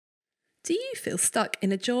Do you feel stuck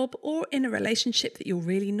in a job or in a relationship that you're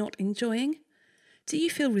really not enjoying? Do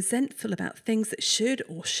you feel resentful about things that should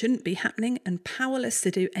or shouldn't be happening and powerless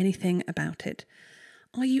to do anything about it?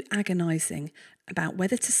 Are you agonising about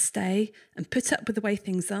whether to stay and put up with the way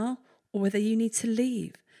things are or whether you need to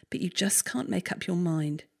leave, but you just can't make up your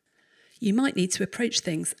mind? You might need to approach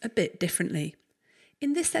things a bit differently.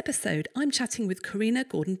 In this episode, I'm chatting with Corrina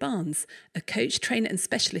Gordon-Barnes, a coach, trainer and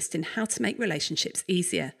specialist in how to make relationships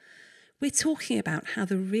easier. We're talking about how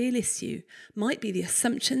the real issue might be the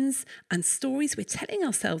assumptions and stories we're telling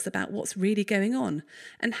ourselves about what's really going on,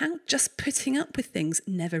 and how just putting up with things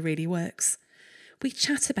never really works. We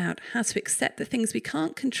chat about how to accept the things we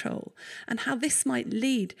can't control and how this might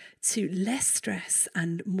lead to less stress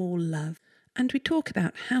and more love. And we talk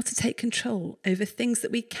about how to take control over things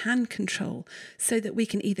that we can control so that we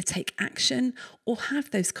can either take action or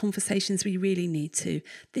have those conversations we really need to.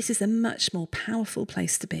 This is a much more powerful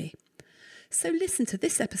place to be. So listen to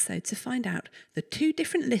this episode to find out the 2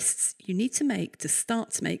 different lists you need to make to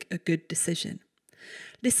start to make a good decision.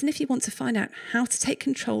 Listen if you want to find out how to take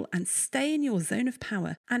control and stay in your zone of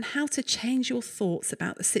power, and how to change your thoughts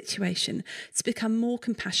about the situation to become more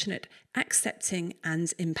compassionate, accepting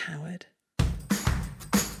and empowered.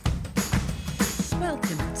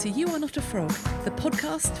 Welcome to You Are Not a Frog, the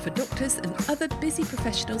podcast for doctors and other busy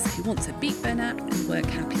professionals who want to beat burnout and work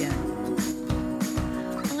happier.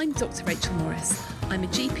 I'm Dr. Rachel Morris. I'm a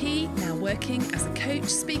GP, now working as a coach,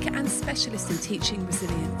 speaker and specialist in teaching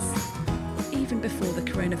resilience. Even before the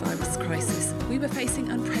coronavirus crisis, we were facing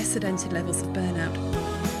unprecedented levels of burnout.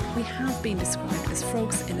 We have been described as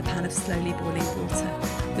frogs in a pan of slowly boiling water.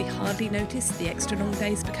 We hardly noticed the extra long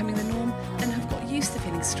days becoming the norm and have got used to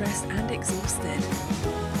feeling stressed and exhausted.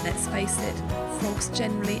 Let's face it, frogs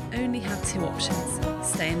generally only have 2 options: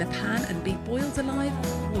 stay in the pan and be boiled alive,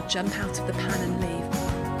 or jump out of the pan and leave.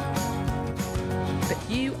 But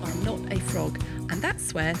you are not a frog, and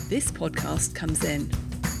that's where this podcast comes in.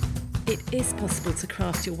 It is possible to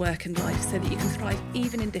craft your work and life so that you can thrive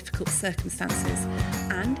even in difficult circumstances.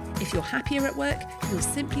 And if you're happier at work, you'll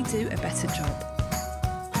simply do a better job.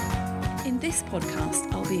 In this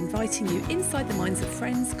podcast, I'll be inviting you inside the minds of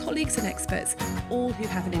friends, colleagues and experts, all who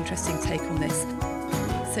have an interesting take on this,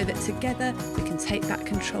 so that together we can take back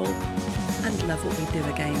control and love what we do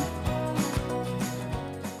again.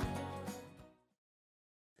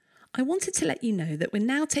 I wanted to let you know that we're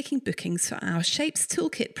now taking bookings for our Shapes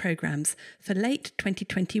Toolkit programmes for late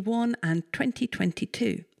 2021 and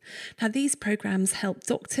 2022. Now, these programmes help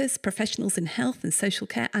doctors, professionals in health and social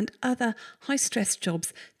care and other high-stress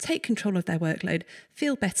jobs take control of their workload,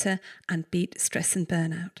 feel better and beat stress and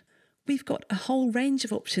burnout. We've got a whole range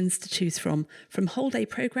of options to choose from whole-day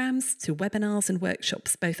programmes to webinars and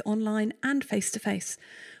workshops, both online and face-to-face.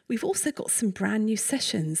 We've also got some brand new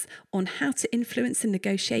sessions on how to influence and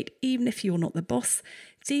negotiate even if you're not the boss,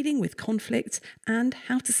 dealing with conflict, and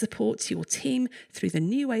how to support your team through the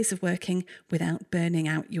new ways of working without burning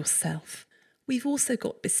out yourself. We've also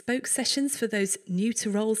got bespoke sessions for those new to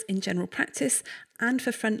roles in general practice and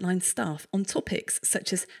for frontline staff on topics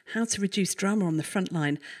such as how to reduce drama on the front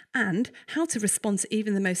line and how to respond to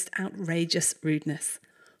even the most outrageous rudeness.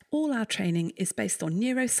 All our training is based on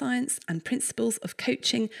neuroscience and principles of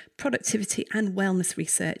coaching, productivity and wellness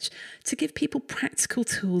research to give people practical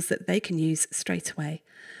tools that they can use straight away.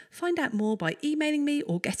 Find out more by emailing me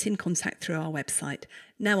or get in contact through our website.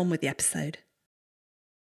 Now on with the episode.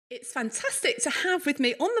 It's fantastic to have with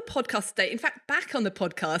me on the podcast today. In fact, back on the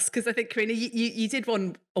podcast, because I think, Corrina, you did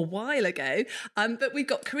one a while ago. But we've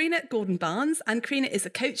got Corrina Gordon-Barnes, and Corrina is a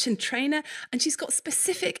coach and trainer, and she's got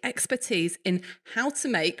specific expertise in how to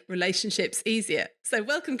make relationships easier. So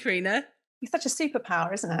welcome, Corrina. It's such a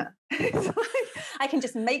superpower, isn't it? It's like I can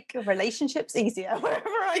just make relationships easier wherever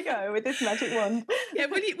I go with this magic wand. Yeah,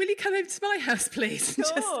 will you come over to my house, please? And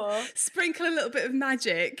just sprinkle a little bit of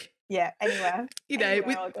magic. Yeah, anywhere. You know,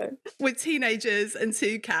 anywhere with teenagers and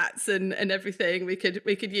 2 cats and everything, we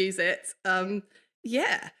could use it.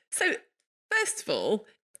 Yeah. So first of all,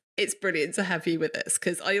 it's brilliant to have you with us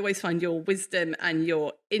because I always find your wisdom and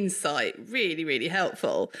your insight really, really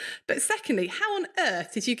helpful. But secondly, how on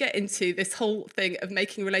earth did you get into this whole thing of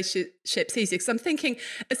making relationships easier? Because I'm thinking,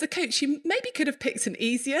 as a coach, you maybe could have picked an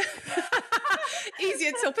easier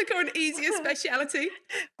topic or an easier speciality.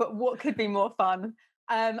 But what could be more fun?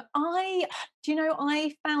 I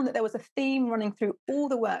found that there was a theme running through all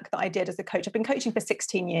the work that I did as a coach. I've been coaching for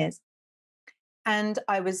 16 years. And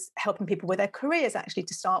I was helping people with their careers, actually,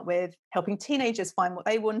 to start with, helping teenagers find what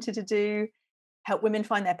they wanted to do, help women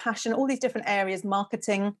find their passion, all these different areas,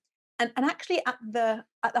 marketing. And actually at the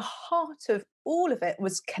heart of all of it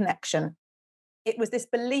was connection. it was this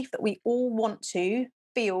belief that we all want to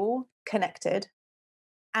feel connected,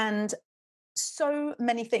 and so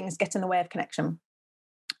many things get in the way of connection.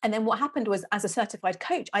 And then what happened was, as a certified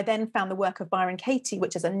coach, I then found the work of Byron Katie,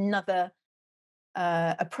 which is another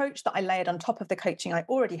approach that I layered on top of the coaching I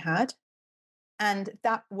already had. And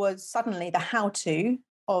that was suddenly the how-to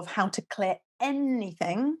of how to clear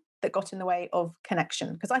anything that got in the way of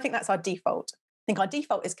connection. Because I think that's our default. I think our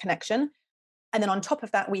default is connection. And then on top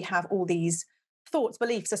of that, we have all these thoughts,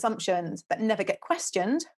 beliefs, assumptions that never get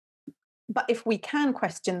questioned. But if we can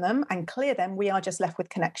question them and clear them, we are just left with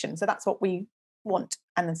connection. So that's what we want.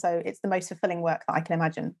 And then so it's the most fulfilling work that I can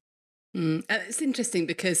imagine. And it's interesting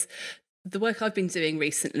because the work I've been doing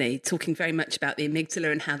recently, talking very much about the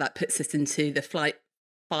amygdala and how that puts us into the flight,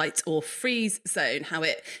 fight or freeze zone, how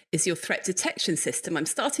it is your threat detection system. I'm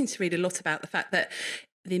starting to read a lot about the fact that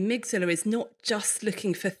the amygdala is not just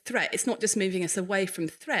looking for threat. It's not just moving us away from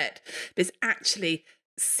threat, but it's actually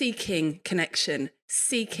seeking connection,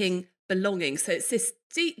 seeking belonging. So it's this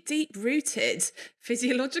deep rooted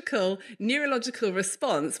physiological, neurological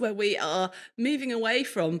response where we are moving away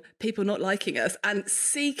from people not liking us and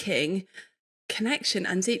seeking connection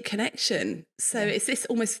and deep connection. So it's this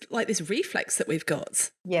almost like this reflex that we've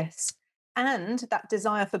got. Yes. And that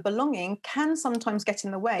desire for belonging can sometimes get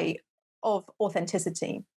in the way of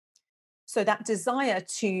authenticity. So that desire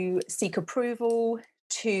to seek approval,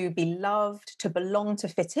 to be loved, to belong, to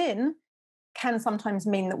fit in, can sometimes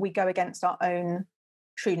mean that we go against our own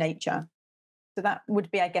true nature. So that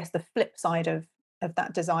would be, I guess, the flip side of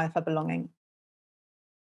that desire for belonging.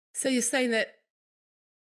 So you're saying that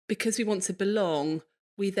because we want to belong,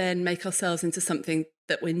 we then make ourselves into something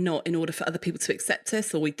that we're not in order for other people to accept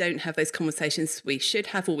us, or we don't have those conversations we should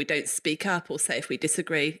have, or we don't speak up or say if we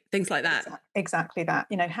disagree, things like that. Exactly that.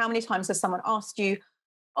 You know, how many times has someone asked you,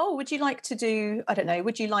 oh, would you like to do, I don't know,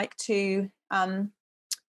 would you like to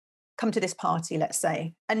come to this party, let's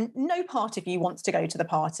say, and no part of you wants to go to the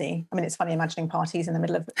party. I mean, it's funny imagining parties in the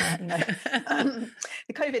middle of,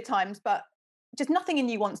 the COVID times, but just nothing in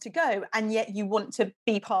you wants to go. And yet you want to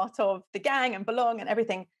be part of the gang and belong and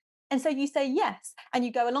everything. And so you say yes, and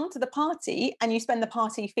you go along to the party and you spend the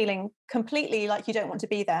party feeling completely like you don't want to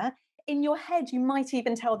be there. In your head, you might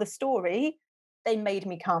even tell the story, they made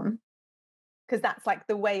me come, because that's like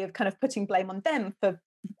the way of kind of putting blame on them for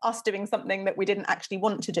us doing something that we didn't actually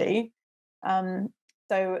want to do.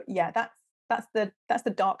 So yeah, that's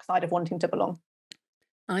the dark side of wanting to belong.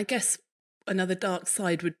 I guess another dark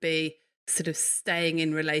side would be sort of staying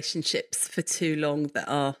in relationships for too long that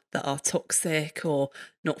are toxic, or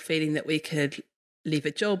not feeling that we could leave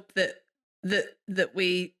a job that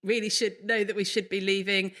we really should know that we should be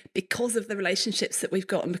leaving because of the relationships that we've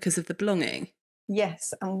got and because of the belonging.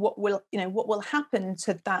 Yes, and what will happen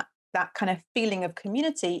to that kind of feeling of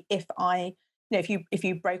community if if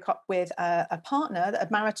you broke up with a partner, a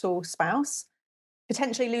marital spouse,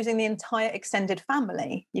 potentially losing the entire extended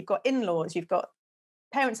family. You've got in-laws, you've got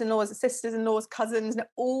parents-in-laws, sisters-in-laws, cousins, and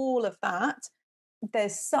all of that.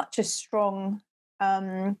 There's such a strong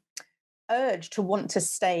urge to want to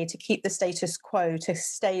stay, to keep the status quo, to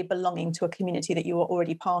stay belonging to a community that you are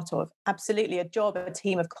already part of. Absolutely, a job, a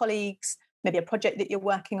team of colleagues, maybe a project that you're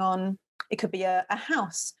working on. It could be a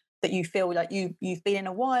house that you feel like you've been in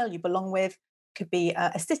a while, you belong with. It could be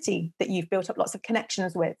a city that you've built up lots of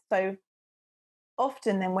connections with. So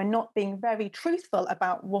often then we're not being very truthful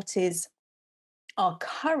about what is our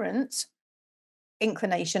current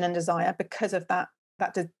inclination and desire because of that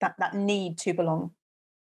need to belong.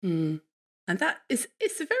 Mm. And it's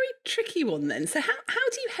a very tricky one then. So how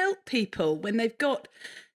do you help people when they've got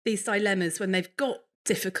these dilemmas, when they've got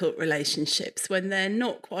difficult relationships, when they're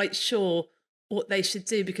not quite sure what they should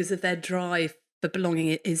do because of their drive for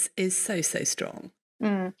belonging is so strong?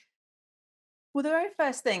 Mm. Well, the very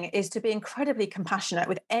first thing is to be incredibly compassionate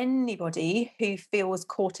with anybody who feels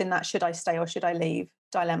caught in that should I stay or should I leave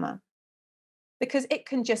dilemma, because it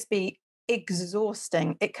can just be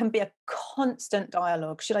exhausting. It can be a constant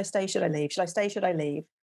dialogue. Should I stay? Should I leave? Should I stay? Should I leave?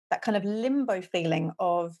 That kind of limbo feeling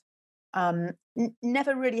of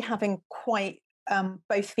never really having quite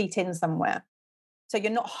both feet in somewhere. So you're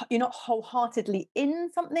not wholeheartedly in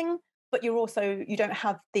something, but you don't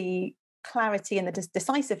have the clarity and the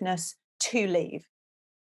decisiveness to leave.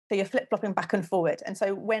 So you're flip-flopping back and forward. And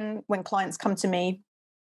so when clients come to me,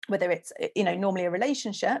 whether it's normally a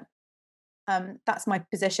relationship, that's my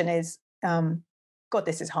position is, God,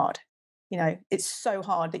 this is hard. It's so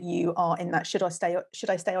hard that you are in that should I stay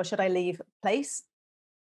or should I leave place.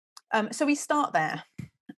 So we start there,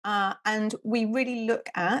 and we really look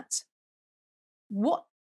at what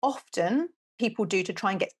often people do to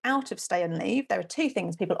try and get out of stay and leave. There are two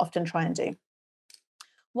things people often try and do.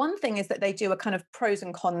 One thing is that they do a kind of pros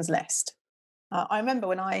and cons list. I remember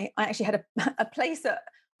when I actually had a place at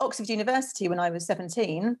Oxford University when I was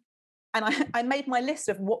 17, and I made my list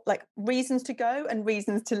of what, like, reasons to go and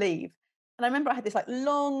reasons to leave. And I remember I had this like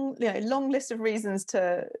long, long list of reasons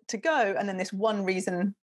to go, and then this one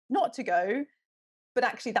reason not to go. But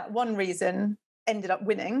actually, that one reason ended up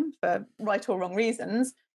winning for right or wrong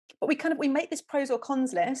reasons. But we make this pros or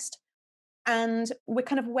cons list, and we're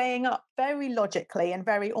kind of weighing up very logically and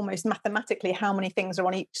very almost mathematically how many things are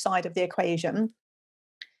on each side of the equation.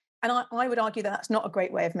 And I would argue that that's not a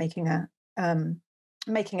great way of making a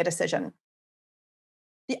decision.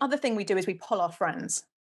 The other thing we do is we poll our friends.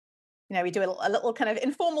 We do a little kind of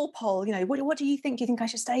informal poll. What do you think? Do you think I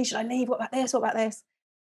should stay? Should I leave? What about this? What about this?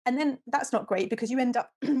 And then that's not great, because you end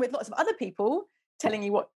up with lots of other people telling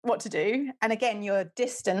you what to do. And again, you're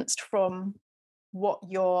distanced from what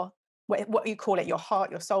you call it, your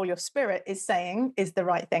heart, your soul, your spirit is saying is the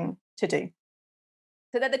right thing to do.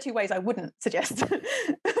 So they're the two ways I wouldn't suggest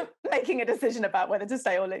making a decision about whether to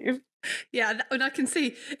stay or leave. Yeah, and I can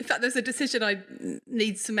see, in fact, there's a decision I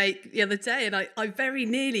need to make the other day, and I very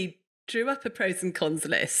nearly drew up a pros and cons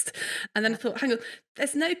list. And then I thought, hang on,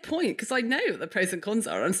 there's no point, because I know what the pros and cons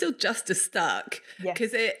are. I'm still just as stuck,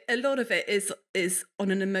 because a lot of it is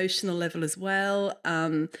on an emotional level as well.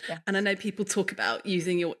 And I know people talk about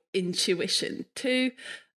using your intuition too.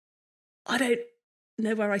 I don't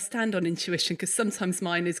know where I stand on intuition, because sometimes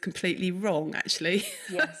mine is completely wrong, actually.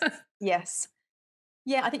 Yes.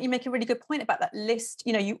 Yeah, I think you make a really good point about that list.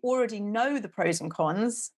 You already know the pros and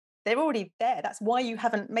cons. They're already there. That's why you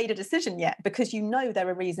haven't made a decision yet, because you know there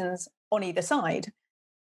are reasons on either side.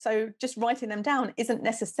 So just writing them down isn't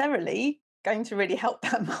necessarily going to really help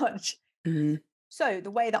that much. Mm-hmm. So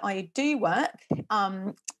the way that I do work,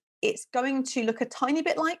 it's going to look a tiny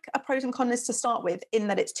bit like a pros and cons list to start with, in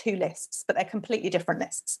that it's two lists, but they're completely different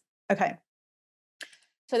lists. Okay.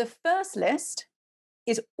 So the first list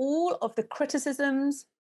is all of the criticisms,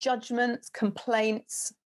 judgments,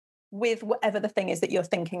 complaints with whatever the thing is that you're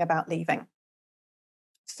thinking about leaving.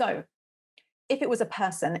 So if it was a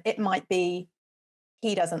person, it might be,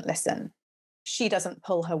 he doesn't listen, she doesn't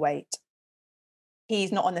pull her weight,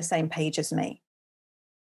 he's not on the same page as me,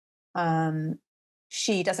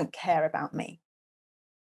 she doesn't care about me.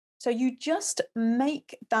 So you just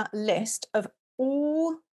make that list of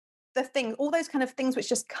all the things, all those kind of things which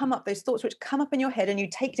just come up, those thoughts which come up in your head, and you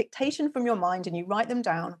take dictation from your mind and you write them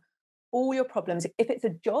down, all your problems. If it's a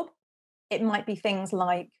job, it might be things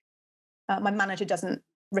like, my manager doesn't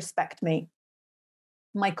respect me,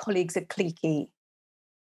 my colleagues are cliquey,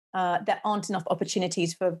 there aren't enough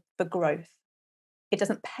opportunities for growth, it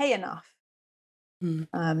doesn't pay enough,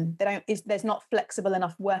 there's not flexible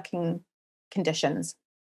enough working conditions.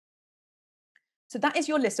 So that is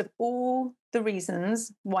your list of all the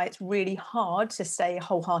reasons why it's really hard to stay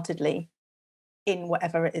wholeheartedly in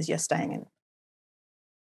whatever it is you're staying in.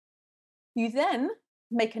 You then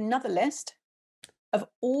make another list of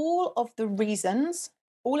all of the reasons,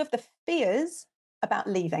 all of the fears about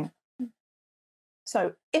leaving.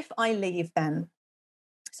 So if I leave, then,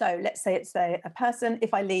 so let's say it's a person,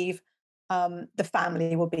 if I leave, the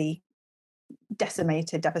family will be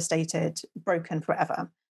decimated, devastated, broken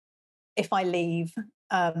forever. If I leave,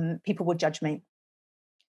 people will judge me.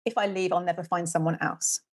 If I leave, I'll never find someone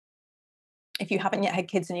else. If you haven't yet had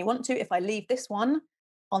kids and you want to, if I leave this one,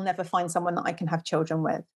 I'll never find someone that I can have children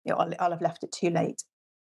with. I'll have left it too late.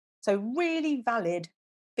 So really valid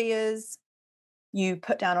fears you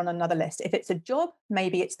put down on another list. If it's a job,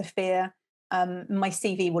 maybe it's the fear, my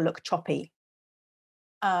CV will look choppy.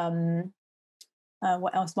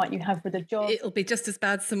 What else might you have for the job? It'll be just as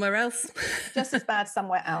bad somewhere else. Just as bad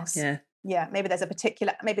somewhere else. Yeah. Maybe there's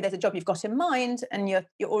a job you've got in mind, and you're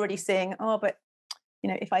already seeing, but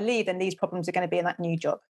if I leave, then these problems are going to be in that new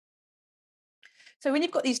job. So when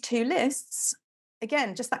you've got these two lists,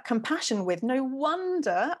 again, just that compassion with, no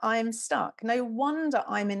wonder I'm stuck, no wonder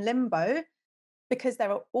I'm in limbo, because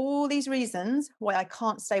there are all these reasons why I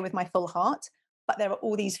can't stay with my full heart, but there are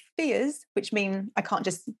all these fears which mean I can't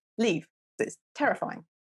just leave. It's terrifying.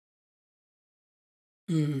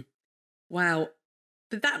 Wow.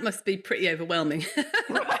 But that must be pretty overwhelming.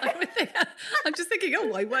 I'm just thinking, oh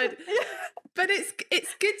my word. But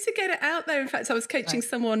it's good to get it out there. In fact, I was coaching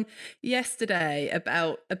someone yesterday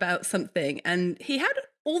about something, and he had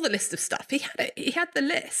all the list of stuff. He had the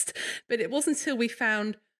list, but it wasn't until we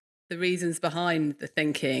found the reasons behind the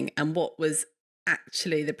thinking and what was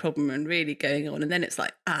actually the problem and really going on. And then it's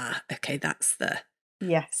like, okay, that's that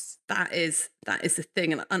is the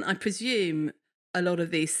thing. And I presume a lot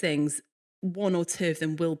of these things, one or two of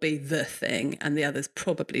them will be the thing, and the others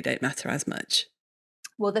probably don't matter as much.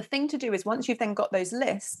 Well, the thing to do is once you've then got those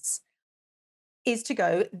lists, is to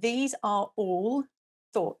go, these are all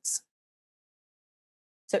thoughts.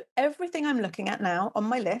 So everything I'm looking at now on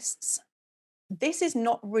my lists, this is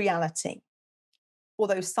not reality.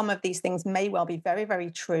 Although some of these things may well be very,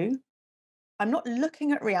 very true, I'm not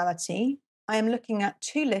looking at reality. I am looking at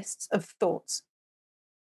two lists of thoughts.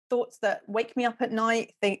 Thoughts that wake me up at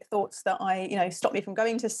night, thoughts that stop me from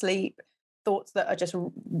going to sleep, thoughts that are just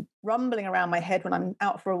rumbling around my head when I'm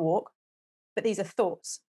out for a walk. But these are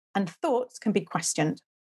thoughts, and thoughts can be questioned.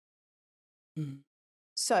 Mm.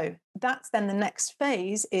 So that's then the next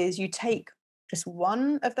phase is you take just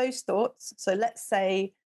one of those thoughts. So let's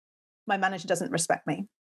say my manager doesn't respect me.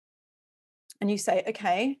 And you say,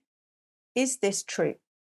 okay, is this true?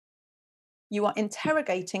 You are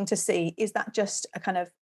interrogating to see, is that just a kind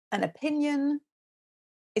of an opinion?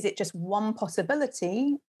 Is it just one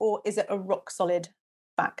possibility? Or is it a rock solid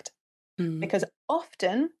fact? Mm. Because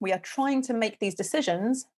often we are trying to make these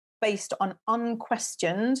decisions based on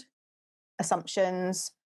unquestioned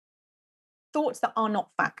assumptions, thoughts that are not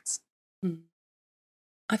facts. Mm.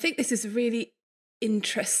 I think this is a really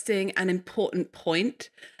interesting and important point.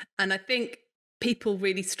 And I think people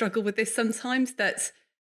really struggle with this sometimes, that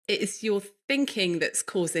it is your thinking that's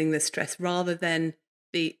causing the stress rather than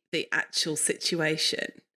the actual situation.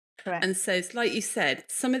 Correct. And so it's like you said,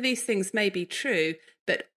 some of these things may be true,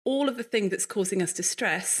 but all of the thing that's causing us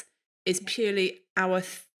distress is purely our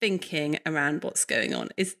thinking around what's going on.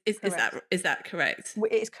 Is that correct?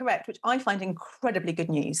 It is correct, which I find incredibly good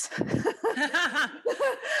news.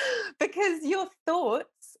 Because your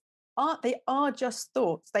thoughts are just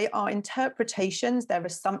thoughts. They are interpretations, they're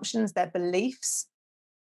assumptions, they're beliefs.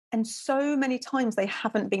 And so many times they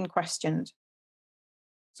haven't been questioned.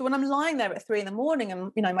 So when I'm lying there at 3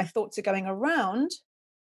 a.m. and my thoughts are going around,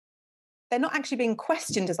 they're not actually being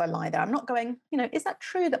questioned as I lie there. I'm not going, is that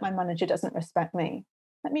true that my manager doesn't respect me?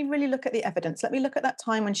 Let me really look at the evidence. Let me look at that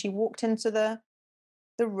time when she walked into the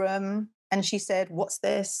room and she said, "What's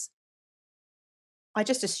this?" I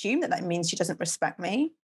just assume that means she doesn't respect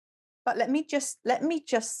me. But let me just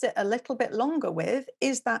sit a little bit longer with,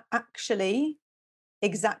 is that actually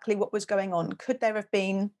exactly what was going on? Could there have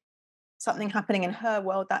been something happening in her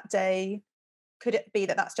world that day? Could it be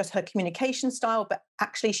that that's just her communication style, but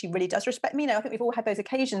actually she really does respect me? I think we've all had those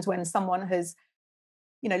occasions when someone has,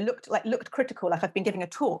 looked critical, like I've been giving a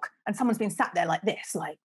talk and someone's been sat there like this,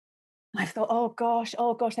 like, I thought, oh gosh,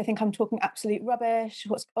 they think I'm talking absolute rubbish.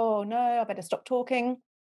 Oh no, I better stop talking.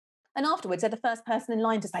 And afterwards, they're the first person in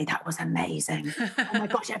line to say, that was amazing. Oh my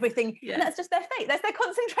gosh, everything. Yeah. And that's just their face. That's their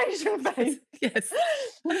concentration face. Yes.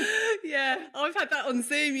 Yeah. I've had that on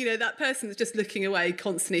Zoom, that person that's just looking away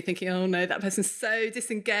constantly thinking, oh no, that person's so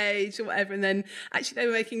disengaged or whatever. And then actually they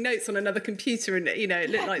were making notes on another computer and, it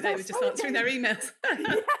looked like they were just answering their emails.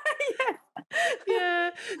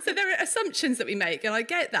 Yeah. So there are assumptions that we make. And I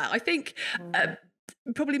get that. I think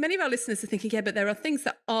probably many of our listeners are thinking, yeah, but there are things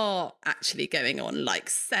that are actually going on, like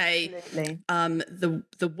say the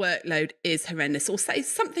workload is horrendous, or say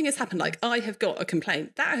something has happened, like I have got a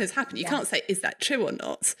complaint that has happened. You can't say, is that true or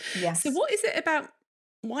not? Yes. So what is it about,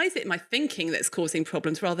 why is it my thinking that's causing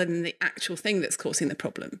problems rather than the actual thing that's causing the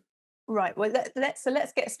problem? Right. Well,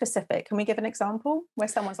 let's get specific. Can we give an example where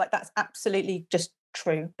someone's like, that's absolutely just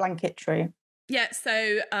true, blanket true? Yeah.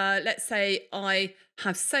 So let's say I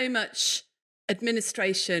have so much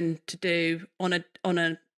administration to do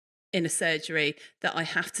in a surgery that I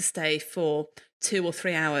have to stay for 2 or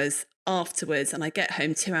 3 hours afterwards, and I get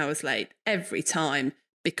home 2 hours late every time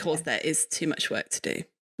because there is too much work to do.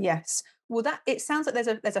 Yes. Well, it sounds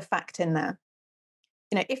like there's a fact in there.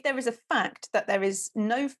 If there is a fact that there is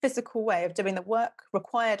no physical way of doing the work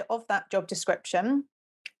required of that job description,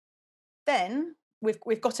 then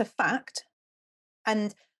we've got a fact.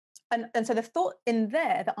 And so the thought in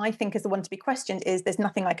there that I think is the one to be questioned is, there's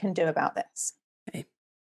nothing I can do about this. Okay.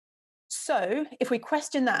 So if we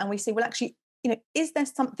question that and we say, well, actually, is there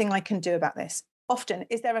something I can do about this? Often,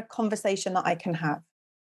 is there a conversation that I can have?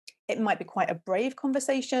 It might be quite a brave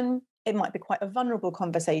conversation. It might be quite a vulnerable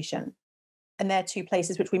conversation. And they're two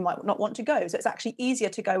places which we might not want to go. So it's actually easier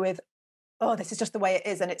to go with, oh, this is just the way it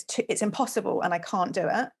is and it's impossible and I can't do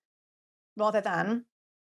it, rather than,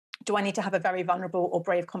 do I need to have a very vulnerable or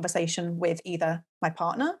brave conversation with either my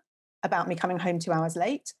partner about me coming home 2 hours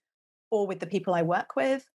late, or with the people I work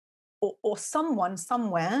with, or someone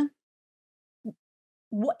somewhere?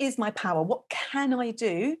 What is my power? What can I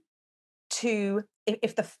do to,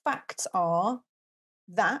 if the facts are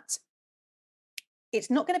that,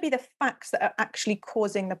 it's not going to be the facts that are actually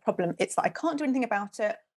causing the problem. It's that I can't do anything about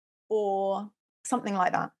it, or something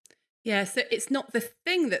like that. Yeah. So it's not the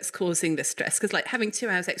thing that's causing the stress, because like having 2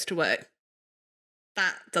 hours extra work,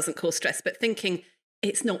 that doesn't cause stress, but thinking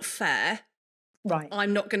it's not fair, Right.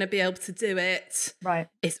 I'm not going to be able to do it, Right.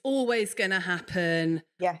 it's always going to happen,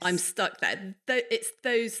 I'm Yes. stuck there. It's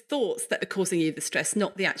those thoughts that are causing you the stress,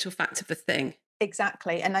 not the actual fact of the thing.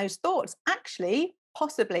 Exactly. And those thoughts actually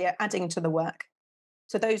possibly are adding to the work.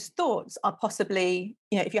 So those thoughts are possibly,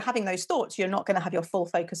 if you're having those thoughts, you're not going to have your full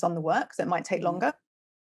focus on the work, so it might take Mm. longer.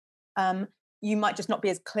 Um, you might just not be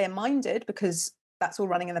as clear-minded because that's all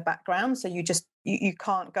running in the background. So you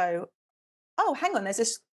can't go, oh, hang on,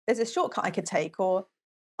 there's a shortcut I could take, or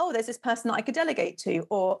oh, there's this person that I could delegate to,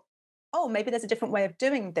 or oh, maybe there's a different way of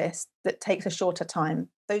doing this that takes a shorter time.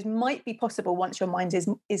 Those might be possible once your mind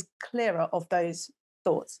is clearer of those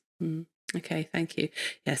thoughts. Mm. Okay, thank you.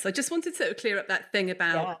 Yes, I just wanted to clear up that thing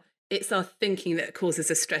about Yeah. it's our thinking that causes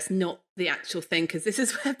us stress, not the actual thing, because this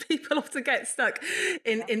is where people often get stuck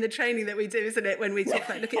in the training that we do, isn't it? When we talk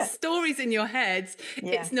about, look, it's stories in your head,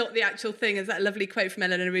 Yeah. it's not the actual thing. As that lovely quote from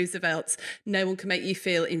Eleanor Roosevelt, no one can make you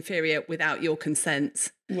feel inferior without your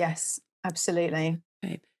consent. Yes, absolutely.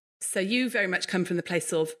 Okay. So you very much come from the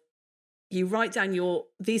place of, you write down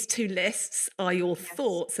these two lists are your Yes.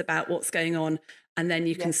 thoughts about what's going on, and then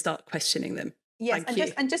you can Yes. start questioning them. Yes, Thank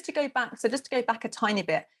you. and just to go back, a tiny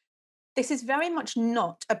bit, this is very much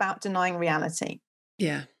not about denying reality.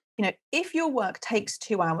 Yeah. If your work takes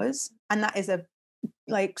 2 hours and that is a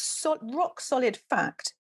rock solid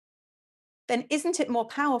fact, then isn't it more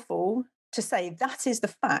powerful to say that is the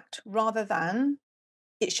fact rather than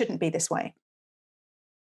it shouldn't be this way?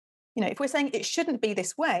 If we're saying it shouldn't be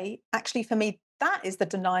this way, actually, for me, that is the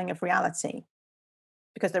denying of reality,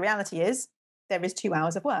 because the reality is there is 2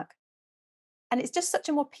 hours of work. And it's just such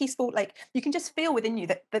a more peaceful, like you can just feel within you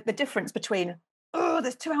that the difference between, oh,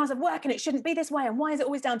 there's 2 hours of work and it shouldn't be this way. And why is it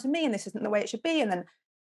always down to me? And this isn't the way it should be. And then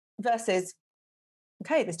versus,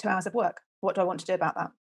 okay, there's 2 hours of work. What do I want to do about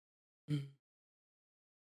that? Mm.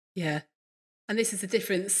 Yeah. And this is the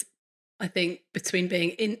difference, I think, between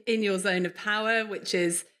being in your zone of power, which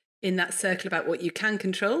is in that circle about what you can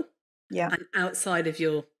control, Yeah. and outside of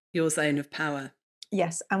your zone of power.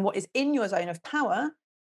 Yes. And what is in your zone of power,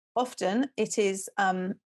 often it is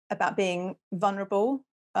about being vulnerable,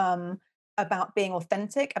 about being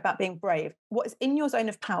authentic, about being brave. What is in your zone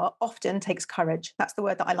of power often takes courage. That's the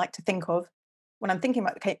word that I like to think of when I'm thinking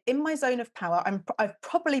about, okay, in my zone of power, I've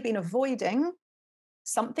probably been avoiding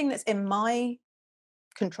something that's in my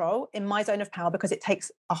control, in my zone of power, because it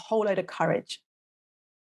takes a whole load of courage.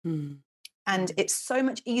 Mm. And it's so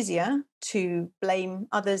much easier to blame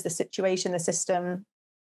others, the situation, the system,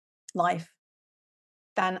 life,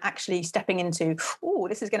 than actually stepping into, oh,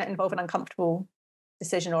 this is going to involve an uncomfortable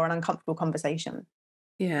decision or an uncomfortable conversation.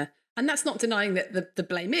 Yeah. And that's not denying that the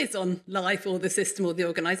blame is on life or the system or the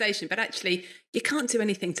organization, but actually you can't do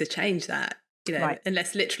anything to change that, Right.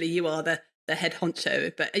 unless literally you are the head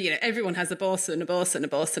honcho. But, everyone has a boss and a boss and a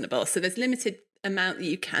boss and a boss. So there's limited amount that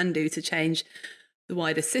you can do to change the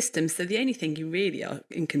wider system. So the only thing you really are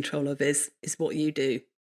in control of is what you do.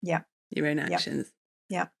 Yeah. Your own actions.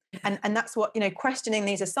 Yeah. And that's what, questioning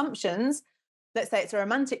these assumptions. Let's say it's a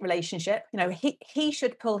romantic relationship, he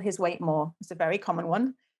should pull his weight more. It's a very common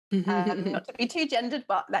one. Not to be too gendered,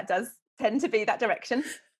 but that does tend to be that direction.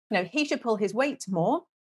 He should pull his weight more.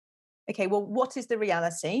 Okay, well, what is the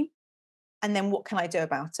reality? And then what can I do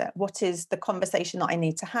about it? What is the conversation that I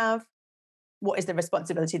need to have? What is the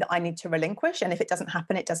responsibility that I need to relinquish? And if it doesn't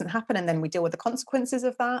happen, it doesn't happen. And then we deal with the consequences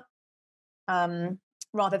of that.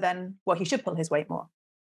 Rather than, well, he should pull his weight more.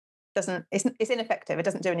 It's ineffective. It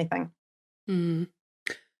doesn't do anything. Mm.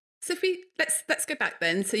 So if let's go back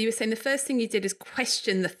then. So you were saying the first thing you did is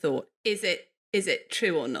question the thought. Is it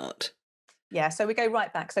true or not? Yeah. So we go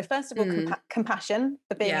right back. So first of all, compassion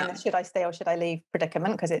for being in a should I stay or should I leave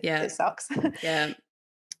predicament, because it sucks. Yeah.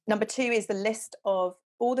 Number 2 is the list of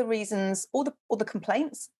all the reasons, all the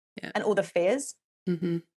complaints, and all the fears.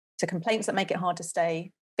 Mm-hmm. So complaints that make it hard to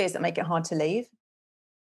stay, fears that make it hard to leave.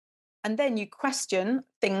 And then you question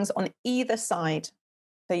things on either side.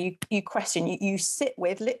 So you question, you sit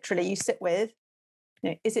with,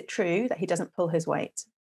 is it true that he doesn't pull his weight?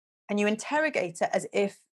 And you interrogate it as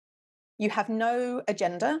if you have no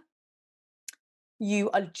agenda. You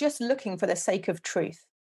are just looking for the sake of truth.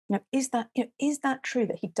 Is that true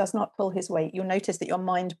that he does not pull his weight? You'll notice that your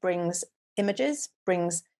mind brings images,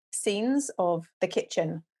 brings scenes of the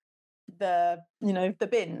kitchen, the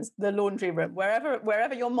bins, the laundry room,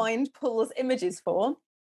 wherever your mind pulls images for.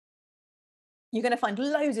 You're going to find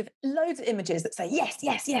loads of images that say, yes,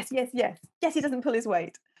 yes, yes, yes, yes. Yes, he doesn't pull his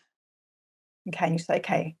weight. Okay, and you say,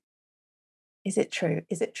 okay, Is it true?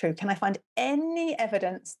 Is it true? Can I find any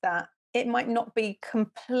evidence that it might not be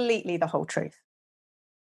completely the whole truth?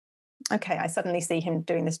 Okay, I suddenly see him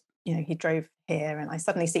doing this. He drove here, and I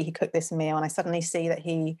suddenly see he cooked this meal, and I suddenly see that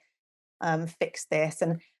he fixed this,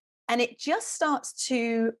 and it just starts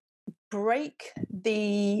to break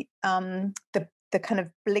the kind of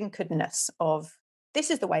blinkeredness of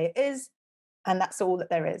this is the way it is, and that's all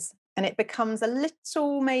that there is, and it becomes a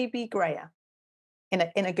little maybe grayer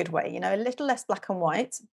in a good way, a little less black and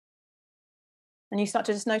white, and you start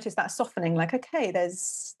to just notice that softening, like, okay,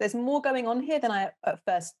 there's more going on here than I at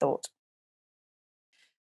first thought.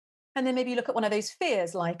 And then maybe you look at one of those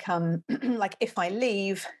fears, like like if I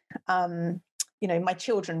leave, my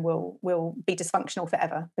children will be dysfunctional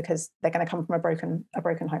forever because they're going to come from a broken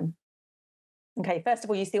home. Okay, first of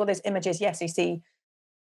all, you see all those images. Yes, you see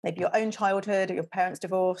maybe your own childhood or your parents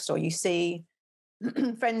divorced, or you see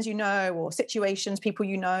friends or situations, people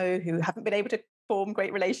who haven't been able to form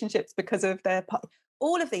great relationships because of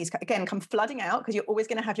all of these again come flooding out, because you're always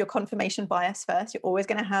going to have your confirmation bias first. You're always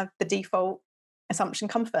going to have the default assumption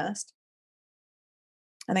come first.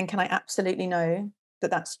 And then, can I absolutely know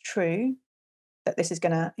that that's true, that this is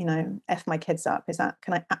going to F my kids up?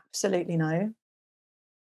 Can I absolutely know?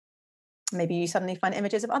 Maybe you suddenly find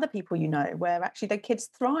images of other people where actually their kids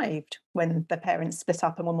thrived when their parents split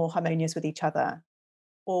up and were more harmonious with each other,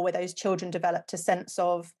 or where those children developed a sense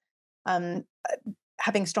of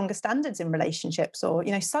having stronger standards in relationships, or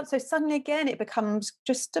so suddenly again it becomes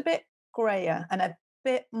just a bit grayer and a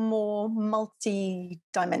bit more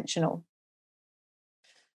multi-dimensional.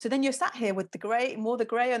 So then you're sat here with the grey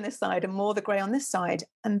on this side and more the grey on this side,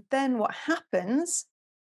 and then what happens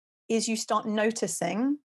is you start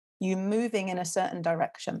noticing you moving in a certain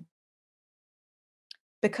direction.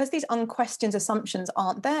 Because these unquestioned assumptions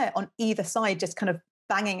aren't there on either side, just kind of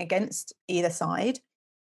banging against either side,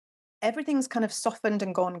 everything's kind of softened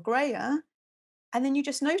and gone grayer. And then you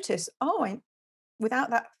just notice, without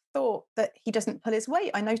that thought that he doesn't pull his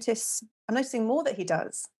weight, I'm noticing more that he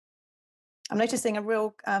does. I'm noticing a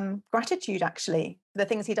real gratitude, actually, for the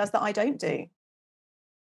things he does that I don't do.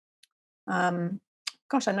 I'm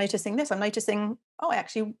noticing this. I'm noticing, I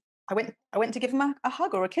went to give him a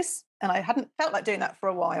hug or a kiss, and I hadn't felt like doing that for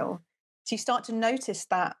a while. So you start to notice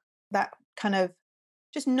that kind of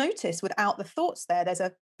just notice without the thoughts there. There's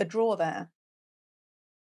a draw there.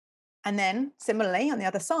 And then similarly on the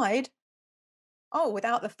other side,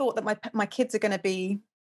 without the thought that my kids are going to be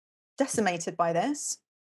decimated by this,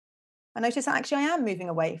 I notice that actually I am moving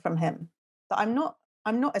away from him. That I'm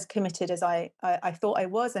not as committed as I thought I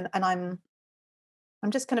was, and I'm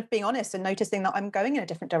just kind of being honest and noticing that I'm going in a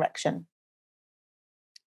different direction.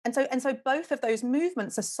 And so both of those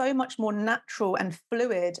movements are so much more natural and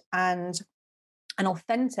fluid and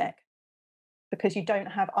authentic, because you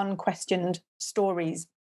don't have unquestioned stories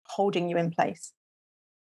holding you in place.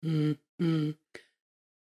 Mm-hmm.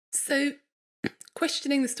 So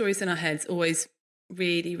questioning the stories in our heads always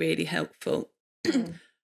really, really helpful. And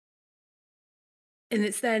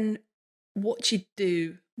it's then what you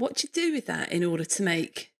do with that in order to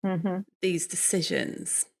make these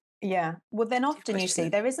decisions. Yeah. Well, then often you see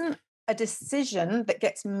there isn't a decision that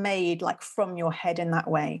gets made like from your head in that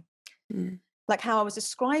way. Like how I was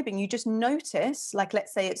describing, you just notice, like,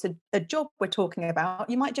 let's say it's a job we're talking about,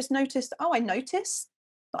 you might just notice, I notice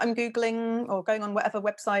that I'm Googling or going on whatever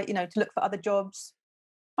website, to look for other jobs.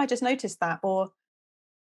 I just noticed that. Or,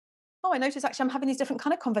 I notice actually I'm having these different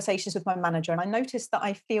kind of conversations with my manager, and I notice that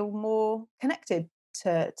I feel more connected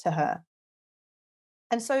to her.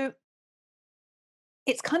 And so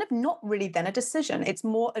it's kind of not really then a decision. It's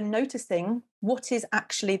more a noticing what is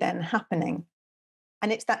actually then happening.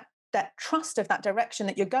 And it's that trust of that direction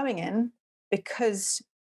that you're going in, because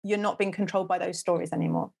you're not being controlled by those stories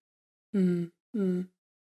anymore. Mm-hmm.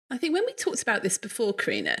 I think when we talked about this before,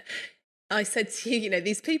 Corrina, I said to you,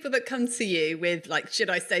 these people that come to you with like, should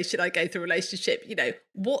I stay, should I go through a relationship?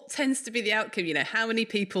 What tends to be the outcome? How many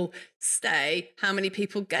people stay, how many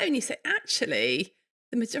people go? And you say, actually,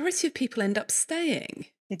 the majority of people end up staying.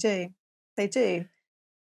 They do.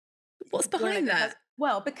 What's behind that?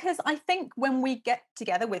 Because I think when we get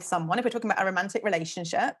together with someone, if we're talking about a romantic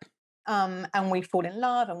relationship, and we fall in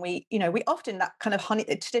love, and we often, that kind of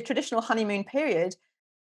traditional honeymoon period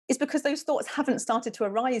is because those thoughts haven't started to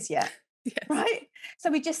arise yet. Yes. Right?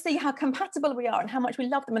 So we just see how compatible we are and how much we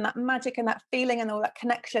love them, and that magic and that feeling and all that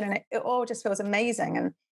connection, and it all just feels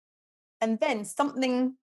amazing. And then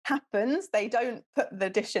something happens. They don't put the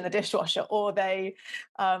dish in the dishwasher, or they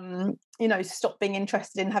stop being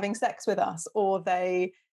interested in having sex with us, or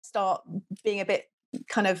they start being a bit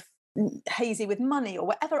kind of hazy with money, or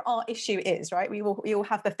whatever our issue is, right? We all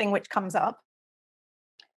have the thing which comes up,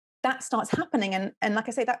 that starts happening. And like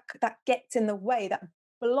I say, that gets in the way, that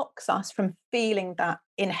blocks us from feeling that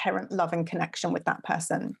inherent love and connection with that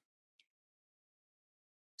person.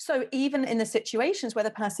 So even in the situations where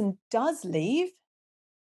the person does leave,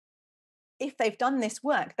 if they've done this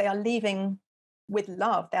work, they are leaving with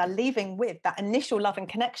love. They are leaving with that initial love and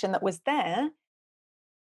connection that was there.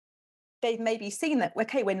 They've maybe seen that,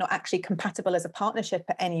 okay, we're not actually compatible as a partnership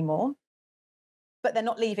anymore, but they're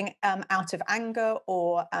not leaving out of anger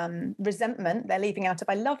or resentment. They're leaving out of,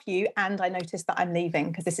 I love you, and I notice that I'm leaving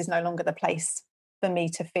because this is no longer the place for me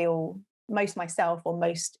to feel most myself, or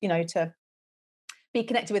most, to be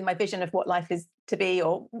connected with my vision of what life is to be,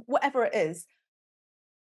 or whatever it is.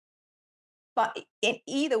 But in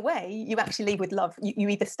either way, you actually leave with love. You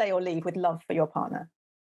either stay or leave with love for your partner,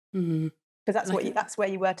 because that's where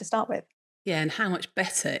you were to start with. Yeah, and how much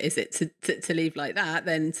better is it to leave like that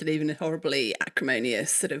than to leave in a horribly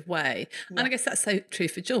acrimonious sort of way? Yeah. And I guess that's so true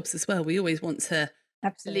for jobs as well. We always want to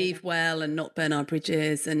leave well and not burn our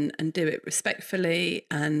bridges, and do it respectfully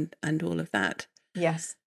and all of that.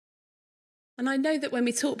 Yes. And I know that when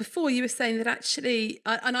we talked before, you were saying that actually,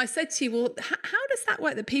 and I said to you, well, how does that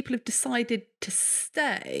work, that people have decided to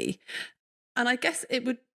stay? And I guess it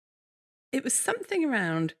was something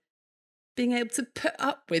around being able to put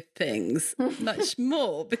up with things much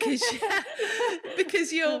more, because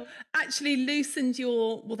you're actually loosened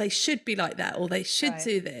your, well, they should be like that, or they should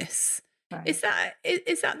do this. Right. Is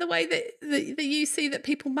that the way that you see that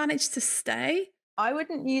people manage to stay? I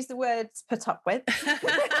wouldn't use the words put up with.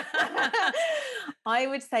 I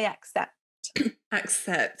would say accept.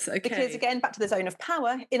 Accept, okay. Because again, back to the zone of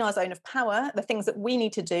power. In our zone of power, the things that we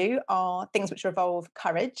need to do are things which involve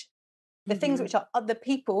courage. The things which are other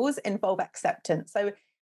people's involve acceptance. So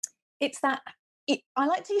it's that, I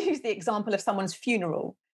like to use the example of someone's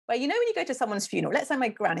funeral, where, when you go to someone's funeral, let's say my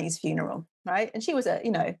granny's funeral, right? And she was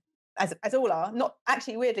as all are, not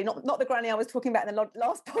actually, weirdly, not the granny I was talking about in the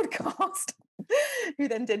last podcast, who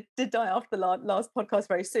then did die after the last podcast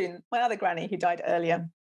very soon. My other granny, who died earlier.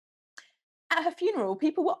 At her funeral,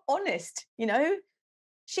 people were honest,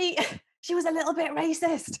 She was a little bit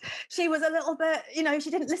racist. She was a little bit,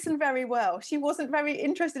 she didn't listen very well. She wasn't very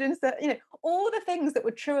interested in, all the things that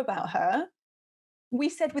were true about her, we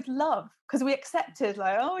said with love, because we accepted,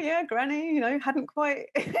 like, oh yeah, granny, hadn't quite,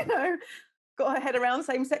 got her head around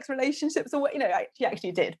same-sex relationships, or what, she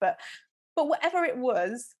actually did. But whatever it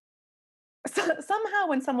was, somehow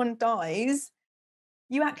when someone dies,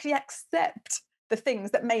 you actually accept the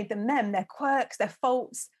things that made them, their quirks, their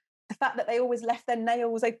faults, the fact that they always left their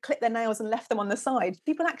nails, they clipped their nails and left them on the side.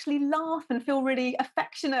 People actually laugh and feel really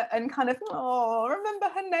affectionate and kind of, oh, remember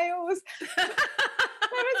her nails.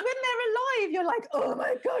 Whereas when they're alive, you're like, oh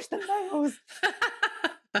my gosh, the nails.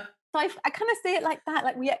 So I kind of see it like that.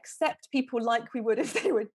 Like, we accept people like we would if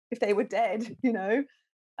they were dead,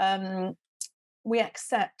 we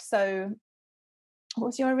accept. So what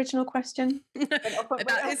was your original question?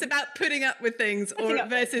 It's about putting up with things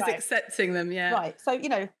versus accepting them. Yeah. Right. So,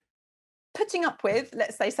 putting up with,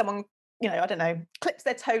 let's say someone, I don't know, clips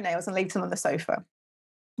their toenails and leaves them on the sofa.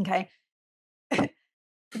 Okay.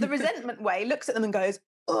 The resentment way looks at them and goes,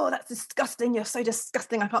 oh, that's disgusting. You're so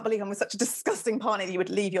disgusting. I can't believe I'm with such a disgusting partner that you would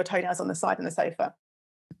leave your toenails on the side on the sofa.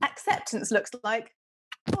 Acceptance looks like,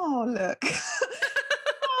 oh, look.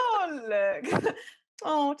 Oh, look.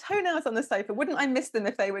 Oh, toenails on the sofa. Wouldn't I miss them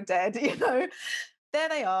if they were dead? There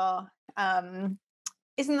they are.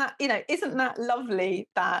 Isn't that lovely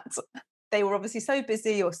that they were obviously so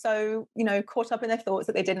busy or so, caught up in their thoughts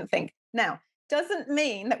that they didn't think. Now, doesn't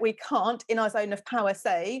mean that we can't, in our zone of power,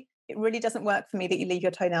 say, it really doesn't work for me that you leave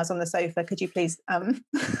your toenails on the sofa. Could you please and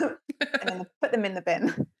then put them in the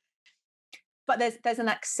bin? But there's an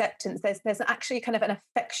acceptance. There's actually kind of an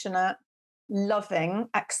affectionate, loving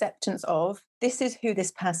acceptance of, this is who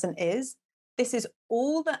this person is. This is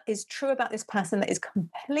all that is true about this person that is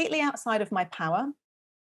completely outside of my power.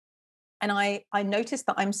 And I noticed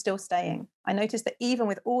that I'm still staying. I noticed that even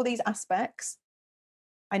with all these aspects,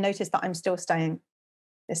 I noticed that I'm still staying.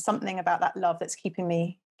 There's something about that love that's keeping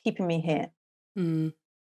me here. And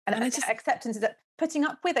acceptance is that putting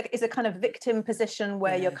up with is a kind of victim position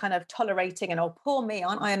where you're kind of tolerating and, oh, poor me,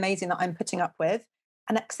 aren't I amazing that I'm putting up with?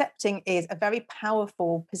 And accepting is a very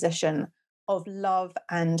powerful position of love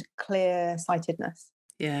and clear-sightedness.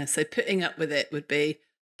 Yeah, so putting up with it would be,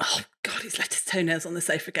 oh God, he's left his toenails on the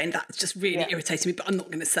sofa again. That's just really irritating me, but I'm not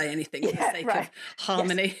going to say anything for the sake of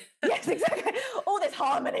harmony. Yes, exactly. All this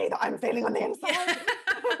harmony that I'm feeling on the inside.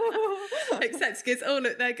 Except because, oh,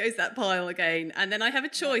 look, there goes that pile again. And then I have a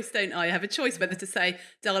choice, don't I? I have a choice whether to say,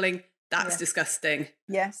 darling, that's disgusting.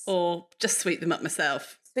 Yes. Or just sweep them up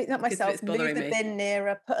myself. Sweeten up because if myself, it's move bothering the me. bin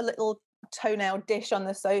nearer, put a little toenail dish on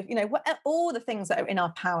the sofa, all the things that are in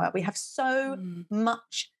our power. We have so Mm.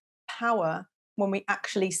 much power when we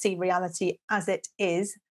actually see reality as it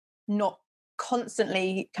is, not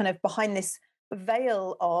constantly kind of behind this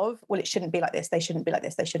veil of, well, it shouldn't be like this, they shouldn't be like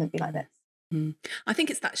this, they shouldn't be like this. Mm. I think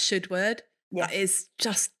it's that should word. Yes. That is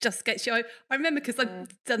just gets you. I remember because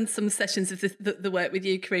I've done some sessions of the work with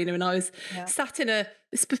you, Corrina, and I was sat in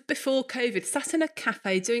before COVID, sat in a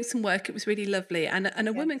cafe doing some work. It was really lovely. And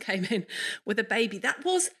a woman came in with a baby that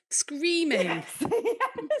was screaming. Yes.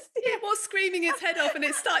 Yes. It was screaming its head off, and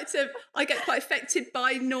it started to, I get quite affected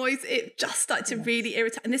by noise. It just started to really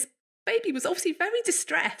irritate. And this baby was obviously very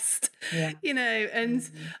distressed, and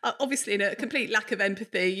obviously in a complete lack of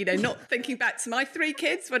empathy, not thinking back to my 3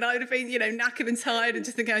 kids when I would have been, knackered and tired and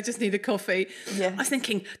just thinking, I just need a coffee. I was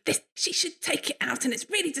thinking, she should take it out and it's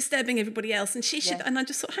really disturbing everybody else. And she should, and I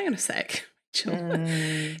just thought, hang on a sec, Rachel.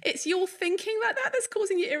 It's your thinking like that that's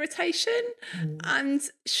causing you irritation. And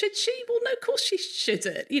should she? Well, no, of course she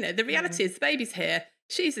shouldn't. The reality is the baby's here.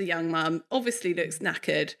 She's a young mum, obviously looks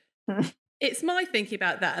knackered. It's my thinking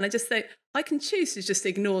about that. And I just say, I can choose to just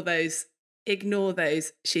ignore those.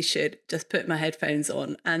 She should just put my headphones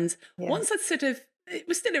on. And once it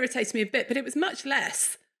was still irritating me a bit, but it was much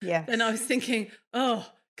less than I was thinking, oh,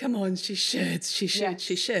 come on, she should.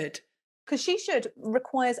 Because she should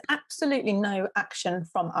requires absolutely no action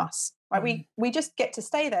from us, right? We just get to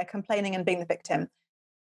stay there complaining and being the victim.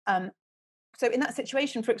 So in that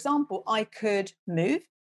situation, for example, I could move.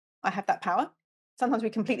 I have that power. Sometimes we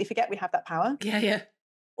completely forget we have that power. Yeah.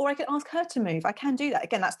 Or I could ask her to move. I can do that.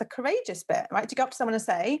 Again, that's the courageous bit, right? To go up to someone and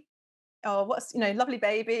say, oh, what's, lovely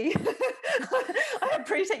baby. I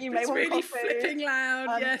appreciate you may want really coffee. Flipping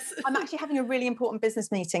loud, yes. I'm actually having a really important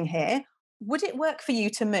business meeting here. Would it work for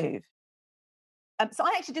you to move? So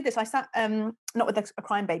I actually did this. I sat, not with a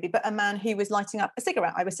crying baby, but a man who was lighting up a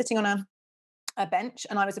cigarette. I was sitting on a bench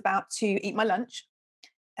and I was about to eat my lunch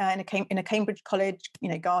in a Cambridge College,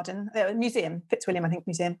 garden, museum, Fitzwilliam, I think,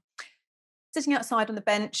 museum. Sitting outside on the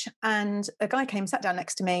bench, and a guy came, sat down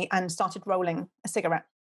next to me, and started rolling a cigarette.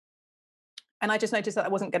 And I just noticed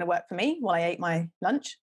that wasn't going to work for me while I ate my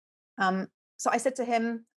lunch. So I said to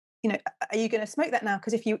him, are you going to smoke that now?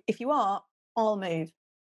 Because if you are, I'll move.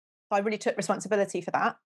 So I really took responsibility for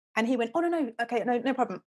that. And he went, oh, no, okay, no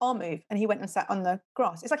problem, I'll move. And he went and sat on the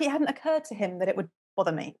grass. It's like it hadn't occurred to him that it would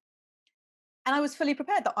bother me. And I was fully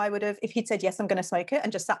prepared that I would have, if he'd said, yes, I'm going to smoke it,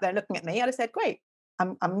 and just sat there looking at me, I'd have said, great,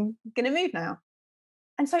 I'm going to move now.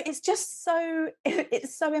 And so it's just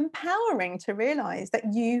it's so empowering to realize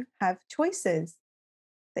that you have choices,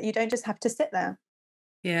 that you don't just have to sit there.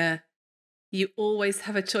 Yeah. You always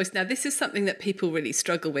have a choice. Now, this is something that people really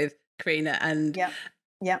struggle with, Corrina. And,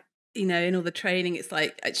 in all the training, it's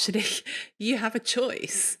like, actually, you have a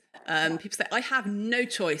choice. People say, I have no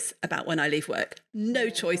choice about when I leave work. No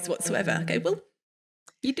choice whatsoever. Okay, well,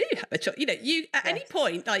 you do have a choice. You at any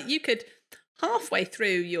point, like you could halfway through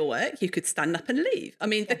your work, you could stand up and leave. I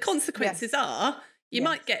mean, the consequences are you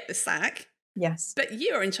might get the sack. Yes. But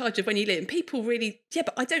you are in charge of when you leave. And people really,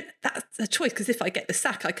 but I don't, that's a choice, because if I get the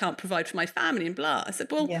sack, I can't provide for my family and blah. I said,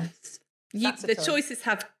 well, the choices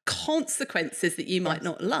have consequences that you might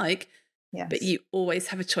not like, but you always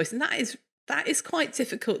have a choice. And that is quite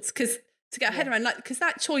difficult to get your head around, because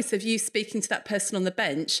that choice of you speaking to that person on the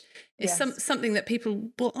bench is something that people,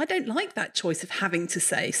 well, I don't like that choice of having to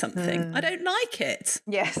say something. I don't like it.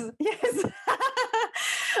 Yes.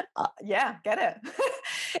 Get it.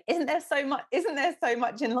 Isn't there so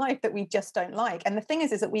much in life that we just don't like? And the thing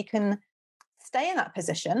is that we can stay in that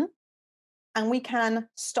position and we can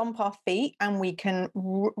stomp our feet and we can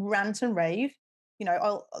rant and rave.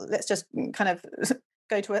 Let's just kind of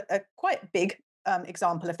go to a quite big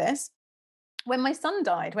example of this. When my son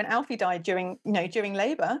died, when Alfie died during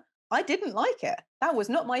labor, I didn't like it. That was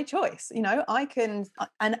not my choice. I can,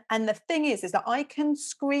 and the thing is that I can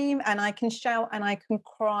scream and I can shout and I can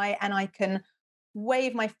cry and I can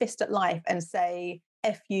wave my fist at life and say,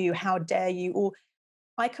 F you, how dare you? Or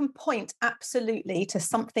I can point absolutely to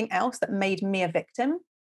something else that made me a victim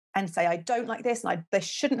and say, I don't like this, and this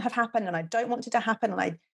shouldn't have happened, and I don't want it to happen.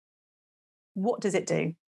 And what does it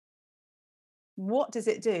do? What does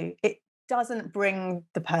it do? It doesn't bring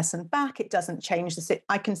the person back. It doesn't change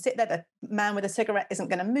I can sit there. The man with a cigarette isn't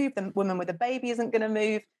going to move. The woman with a baby isn't going to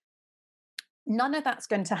move. None of that's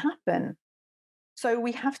going to happen. So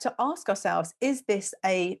we have to ask ourselves, is this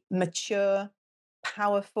a mature,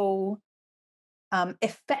 powerful,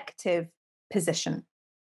 effective position,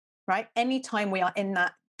 right? Anytime we are in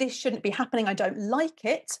that, this shouldn't be happening, I don't like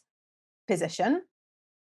it position,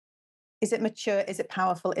 is it mature? Is it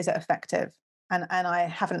powerful? Is it effective? and I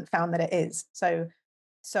haven't found that it is. So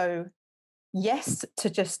yes, to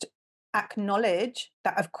just acknowledge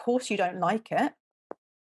that of course you don't like it,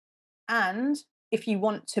 and if you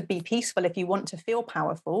want to be peaceful, if you want to feel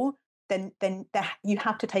powerful, then you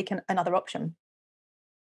have to take another option.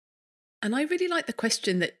 And I really like the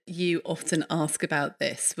question that you often ask about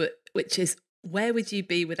this, which is, where would you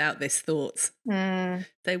be without this thought?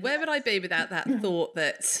 So where would I be without that thought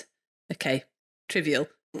that, okay, trivial,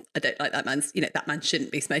 I don't like that man's, that man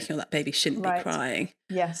shouldn't be smoking or that baby shouldn't be crying.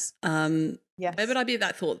 Yes. Yes. Where would I be with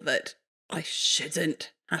that thought that I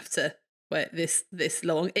shouldn't have to wait this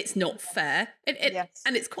long? It's not fair. Yes.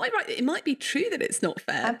 And it's quite right. It might be true that it's not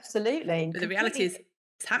fair. Absolutely. But the reality is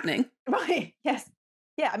it's happening. Right. Yes.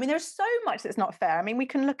 Yeah. I mean, there's so much that's not fair. I mean, we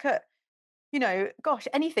can look at, gosh,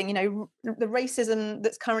 anything, the racism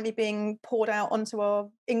that's currently being poured out onto our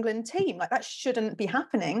England team, like that shouldn't be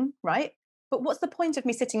happening, right? But what's the point of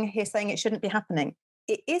me sitting here saying it shouldn't be happening?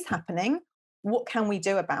 It is happening. What can we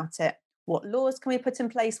do about it? What laws can we put in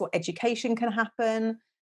place? What education can happen?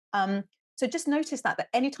 So just notice that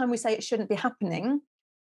anytime we say it shouldn't be happening,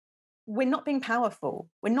 we're not being powerful.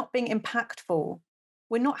 We're not being impactful.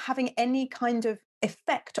 We're not having any kind of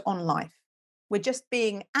effect on life. We're just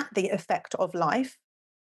being at the effect of life.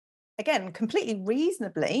 Again, completely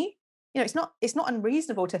reasonably. It's not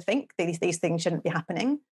unreasonable to think these things shouldn't be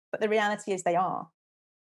happening, but the reality is they are.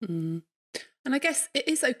 And I guess it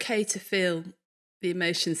is okay to feel the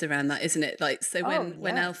emotions around that, isn't it? Like, so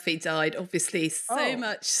when Alfie died, obviously so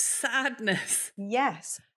much sadness.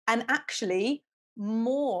 Yes. And actually,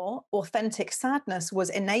 more authentic sadness was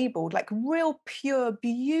enabled, like real, pure,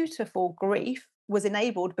 beautiful grief was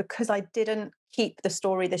enabled because I didn't keep the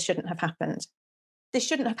story, this shouldn't have happened. This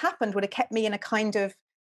shouldn't have happened would have kept me in a kind of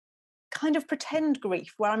pretend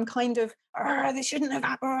grief where I'm kind of, this shouldn't have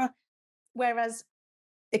happened. Whereas,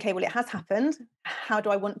 okay, well, it has happened. How do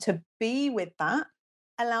I want to be with that?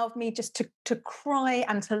 Allowed me just to cry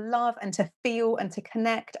and to love and to feel and to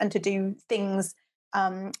connect and to do things,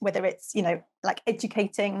 whether it's, like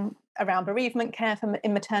educating around bereavement care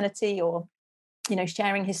in maternity or,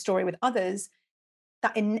 sharing his story with others,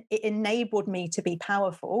 that it enabled me to be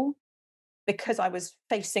powerful because I was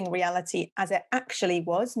facing reality as it actually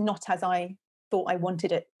was, not as I thought I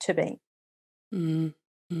wanted it to be. And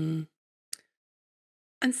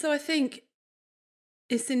so I think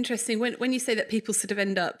it's interesting when you say that people sort of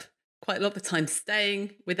end up quite a lot of the time staying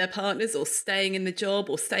with their partners or staying in the job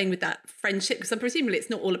or staying with that friendship, because presumably it's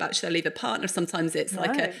not all about should I leave a partner. Sometimes it's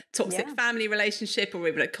like a toxic family relationship or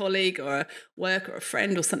even a colleague or a work or a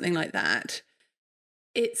friend or something like that.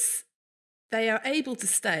 They are able to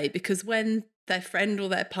stay because when their friend or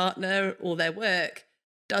their partner or their work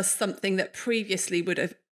does something that previously would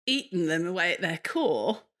have eaten them away at their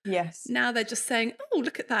core, yes, now they're just saying, oh,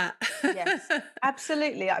 look at that. Yes,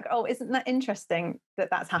 absolutely. Like, oh, isn't that interesting that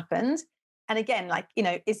that's happened? And again, like,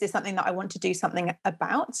 is this something that I want to do something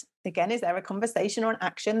about? Again, is there a conversation or an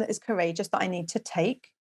action that is courageous that I need to take?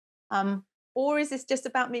 Or is this just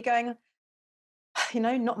about me going,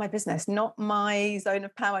 not my business, not my zone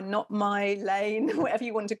of power, not my lane, whatever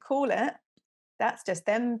you want to call it. That's just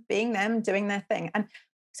them being them, doing their thing. And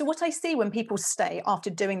so what I see when people stay after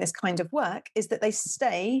doing this kind of work is that they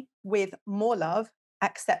stay with more love,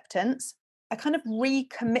 acceptance, a kind of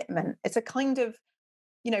recommitment. It's a kind of,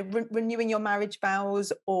 renewing your marriage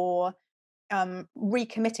vows or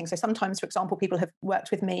recommitting. So sometimes, for example, people have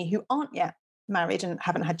worked with me who aren't yet married and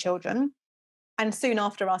haven't had children. And soon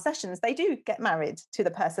after our sessions, they do get married to the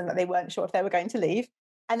person that they weren't sure if they were going to leave.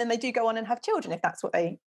 And then they do go on and have children if that's what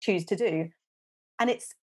they choose to do. And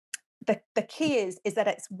it's the key is that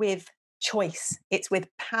it's with choice. It's with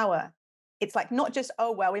power. It's like not just,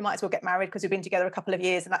 oh, well, we might as well get married because we've been together a couple of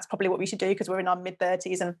years and that's probably what we should do because we're in our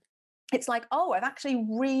mid-30s. And it's like, oh,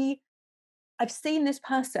 I've seen this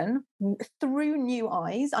person through new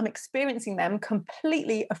eyes. I'm experiencing them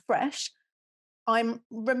completely afresh. I'm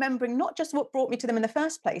remembering not just what brought me to them in the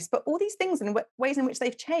first place, but all these things and ways in which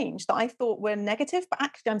they've changed that I thought were negative, but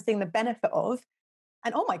actually I'm seeing the benefit of.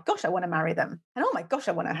 And oh my gosh, I want to marry them. And oh my gosh,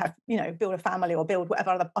 I want to have, build a family or build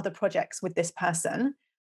whatever other projects with this person.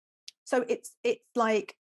 So it's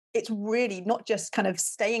like, it's really not just kind of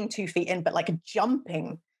staying 2 feet in, but like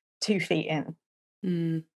jumping 2 feet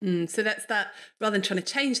in. So that's that, rather than trying to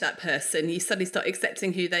change that person, you suddenly start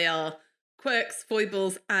accepting who they are, quirks,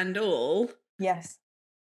 foibles, and all. Yes.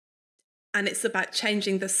 And it's about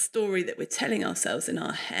changing the story that we're telling ourselves in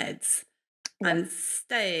our heads and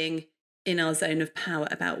staying in our zone of power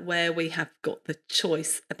about where we have got the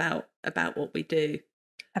choice about what we do.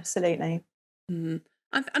 Absolutely. And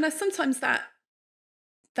sometimes that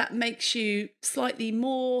makes you slightly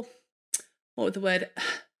more what the word,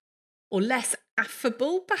 or less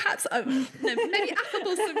affable, perhaps. No, maybe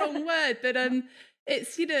affable's the wrong word, but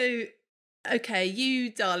it's, okay, you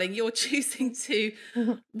darling, you're choosing to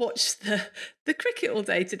watch the cricket all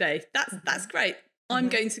day today. That's great. I'm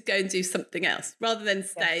going to go and do something else rather than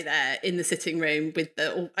stay there in the sitting room with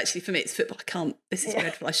or actually for me it's football. I can't, this is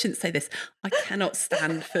dreadful. I shouldn't say this. I cannot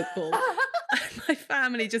stand football. My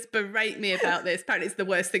family just berate me about this. Apparently it's the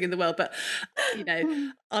worst thing in the world, but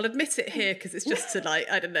I'll admit it here because it's just to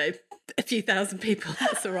I don't know, a few thousand people.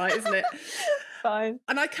 That's all right, isn't it? Fine.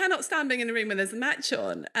 And I cannot stand being in a room when there's a match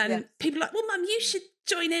on and people are like, well, Mum, you should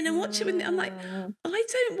join in and watch it. I'm like, I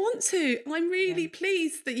don't want to. I'm really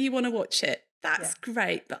pleased that you want to watch it. That's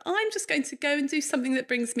great. But I'm just going to go and do something that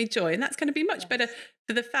brings me joy. And that's going to be much better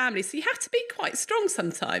for the family. So you have to be quite strong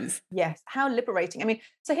sometimes. Yes. How liberating. I mean,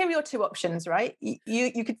 so here are your two options, right?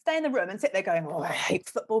 You could stay in the room and sit there going, oh, I hate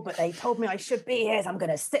football, but they told me I should be here. So I'm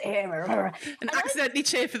going to sit here. And accidentally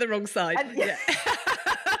cheer for the wrong side.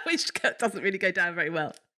 Which doesn't really go down very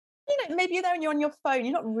well. Maybe you're there and you're on your phone.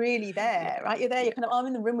 You're not really there, right? You're there. You're kind of, I'm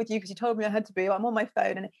in the room with you because you told me I had to be. I'm on my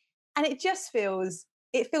phone. And it just feels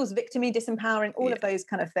victimy, disempowering, all of those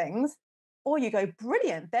kind of things. Or you go,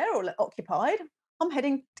 brilliant, they're all occupied. I'm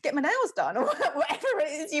heading to get my nails done or whatever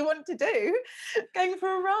it is you want to do. Going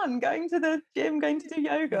for a run, going to the gym, going to do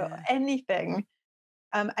yoga, anything.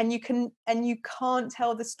 And you can't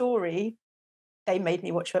tell the story, they made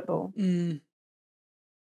me watch football.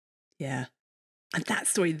 Yeah. And that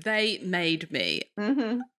story, they made me.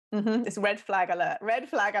 It's red flag alert. Red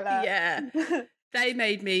flag alert. Yeah. They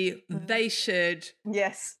made me. They should.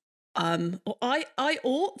 Yes. Or I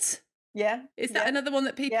ought. Yeah. Is that another one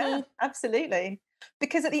that people? Yeah, absolutely.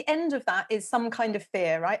 Because at the end of that is some kind of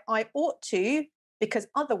fear, right? I ought to, because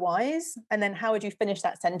otherwise, and then how would you finish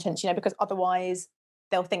that sentence? Because otherwise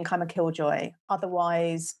they'll think I'm a killjoy.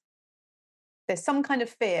 Otherwise, there's some kind of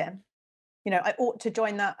fear. I ought to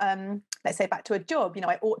join that, let's say back to a job,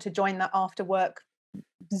 I ought to join that after work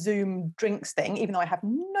Zoom drinks thing, even though I have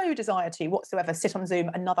no desire to whatsoever sit on Zoom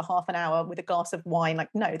another half an hour with a glass of wine. Like,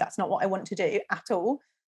 no, that's not what I want to do at all.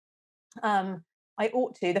 I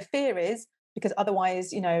ought to. The fear is because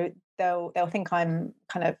otherwise, they'll think I'm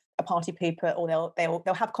kind of a party pooper, or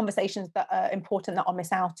they'll have conversations that are important that I'll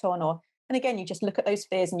miss out on. And again, you just look at those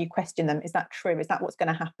fears and you question them. Is that true? Is that what's going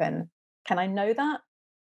to happen? Can I know that?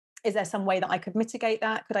 Is there some way that I could mitigate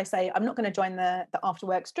that? Could I say, I'm not going to join the after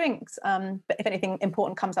works drinks, but if anything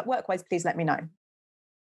important comes up work-wise, please let me know.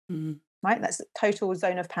 Right? That's total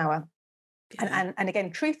zone of power. Yeah. And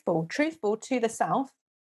again, truthful to the self.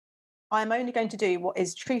 I'm only going to do what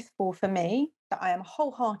is truthful for me, that I am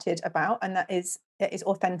wholehearted about, and that is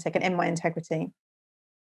authentic and in my integrity.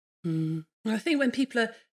 I think when people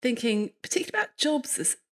are thinking, particularly about jobs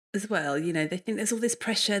as well, they think there's all this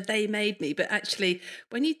pressure, they made me, but actually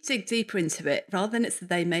when you dig deeper into it, rather than it's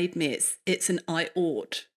they made me, it's an I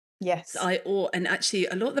ought. Yes. I ought. And actually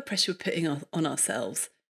a lot of the pressure we're putting on ourselves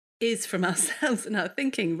is from ourselves and our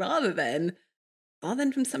thinking rather than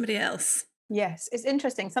from somebody else. Yes, it's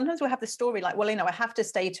interesting. Sometimes we'll have the story like, well, I have to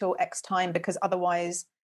stay till X time because otherwise,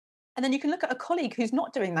 and then you can look at a colleague who's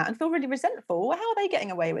not doing that and feel really resentful. Well, how are they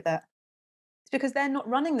getting away with it? It's because they're not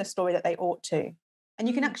running the story that they ought to. And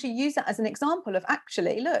you can actually use that as an example of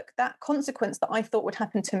actually, look, that consequence that I thought would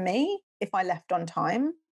happen to me if I left on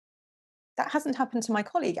time, that hasn't happened to my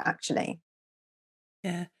colleague, actually.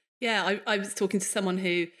 Yeah. Yeah. I was talking to someone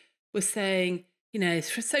who was saying,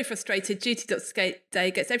 so frustrated, duty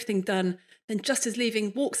day, gets everything done, then just as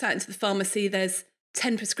leaving, walks out into the pharmacy, there's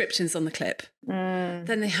 10 prescriptions on the clip.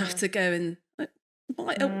 Then they have to go and,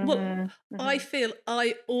 I feel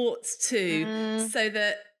I ought to, so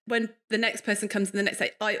that when the next person comes in the next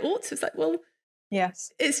day, I ought to. It's like, well,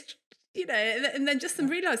 yes, it's, and then just them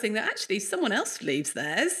realizing that actually someone else leaves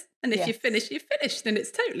theirs. And if you finish, then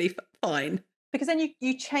it's totally fine. Because then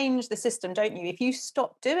you change the system, don't you? If you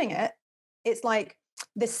stop doing it, it's like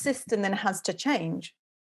the system then has to change.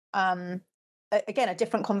 Again, a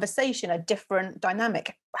different conversation, a different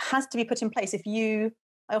dynamic has to be put in place. I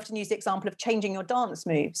often use the example of changing your dance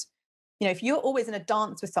moves. If you're always in a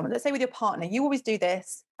dance with someone, let's say with your partner, you always do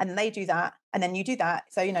this and they do that and then you do that.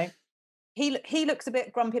 So, he looks a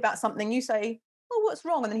bit grumpy about something. You say, oh, what's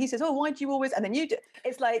wrong? And then he says, oh, why do you always? And then you do.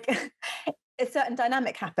 It's like a certain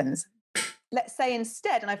dynamic happens. Let's say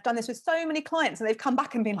instead, and I've done this with so many clients and they've come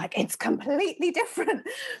back and been like, it's completely different.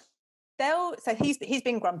 So he's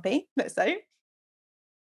been grumpy, let's say,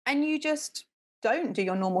 and you just don't do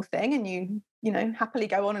your normal thing and you happily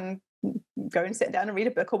go on and go and sit down and read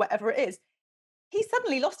a book or whatever it is. He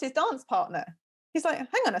suddenly lost his dance partner. He's like,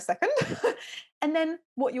 hang on a second. And then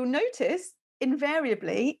what you'll notice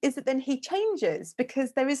invariably is that then he changes,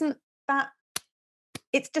 because there isn't that,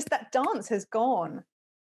 it's just that dance has gone.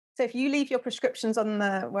 So if you leave your prescriptions on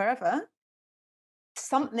the wherever,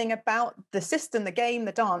 something about the system, the game,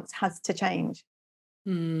 the dance has to change.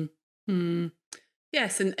 Yes,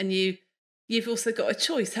 and you've also got a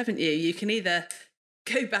choice, haven't you? You can either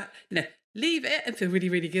go back, leave it and feel really,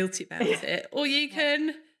 really guilty about it, or you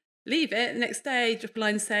can leave it the next day, drop a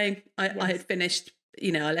line saying, I had finished,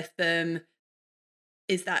 I left them.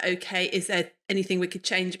 Is that okay? Is there anything we could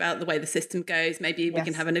change about the way the system goes? Maybe we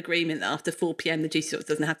can have an agreement that after 4 p.m. the duty doctor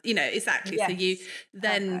doesn't have, exactly. Yes. So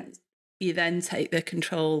you then take the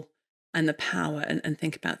control and the power and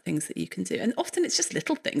think about things that you can do. And often it's just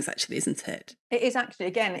little things, actually, isn't it? It is actually,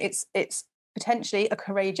 again, it's potentially a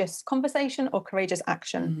courageous conversation or courageous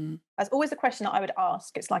action. That's always a question that I would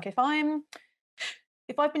ask. It's like, if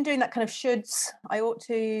I've been doing that kind of shoulds, I ought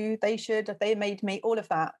to, they should, if they made me, all of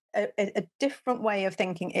that, a different way of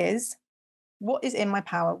thinking is, what is in my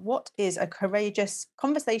power? What is a courageous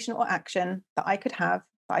conversation or action that I could have,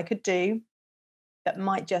 that I could do, that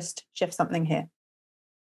might just shift something here?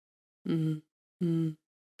 So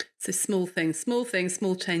small things, small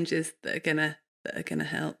changes that are gonna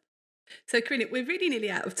help. So Corrina, we're really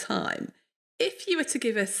nearly out of time. If you were to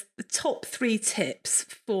give us the top 3 tips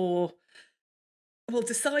for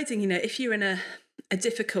deciding, if you're in a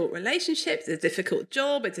difficult relationship, a difficult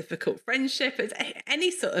job, a difficult friendship, any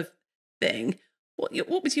sort of thing, what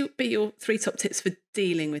would be your 3 top tips for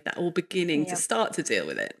dealing with that, or beginning to start to deal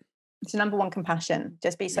with it? So number 1, compassion.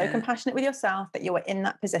 Just be so compassionate with yourself that you are in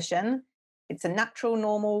that position. It's a natural,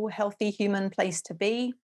 normal, healthy human place to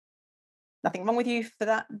be. Nothing wrong with you for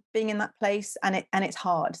that, being in that place, and it's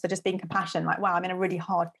hard. So just being compassionate, like, wow, I'm in a really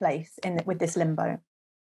hard place with this limbo.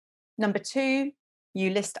 Number 2, you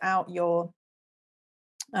list out your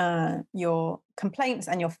complaints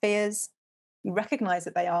and your fears. You recognize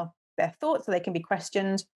that they are their thoughts, so they can be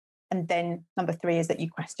questioned. And then number 3 is that you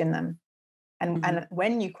question them. And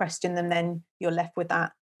when you question them, then you're left with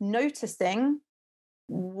that, noticing,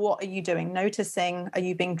 what are you doing? Noticing, are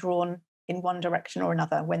you being drawn in one direction or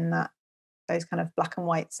another when those kind of black and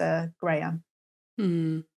whites are grayer?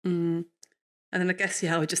 And then I guess,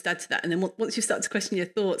 I would just add to that. And then once you start to question your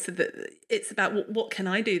thoughts, it's about what can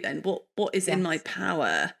I do then? What is in my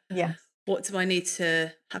power? Yes. What do I need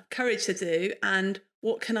to have courage to do? And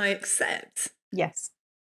what can I accept? Yes.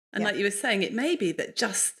 And like you were saying, it may be that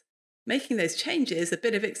just making those changes, a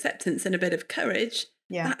bit of acceptance and a bit of courage,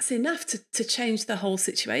 that's enough to change the whole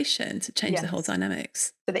situation, to change the whole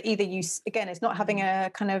dynamics. So that either you, again, it's not having a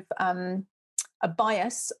kind of a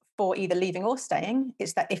bias for either leaving or staying.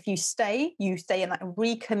 It's that if you stay in that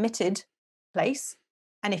recommitted place.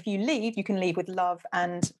 And if you leave, you can leave with love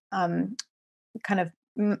and kind of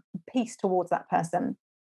peace towards that person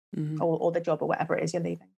or the job or whatever it is you're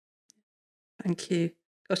leaving. Thank you.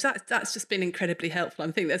 Gosh, that's just been incredibly helpful.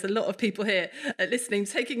 I think there's a lot of people here listening,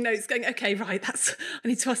 taking notes, going, okay, right, I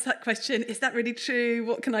need to ask that question. Is that really true?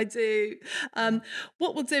 What can I do?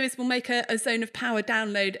 What we'll do is we'll make a Zone of Power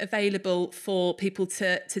download available for people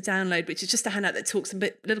to download, which is just a handout that talks a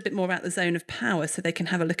little bit more about the Zone of Power, so they can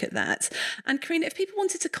have a look at that. And Corrina, if people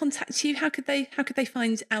wanted to contact you, how could they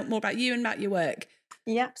find out more about you and about your work?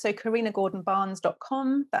 Yeah, so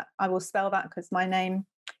CorrinaGordonBarnes.com. That I will spell that because my name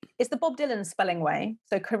is the Bob Dylan spelling way.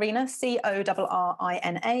 So Corrina,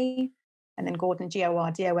 CORRINA, and then Gordon,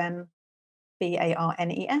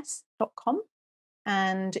 GORDONBARNES.com.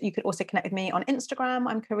 And you could also connect with me on Instagram.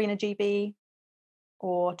 I'm CorrinaGB,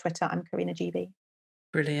 or Twitter. I'm CorrinaGB.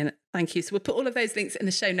 Brilliant. Thank you. So we'll put all of those links in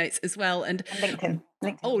the show notes as well. And LinkedIn.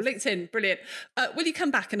 Oh, LinkedIn. Brilliant. Will you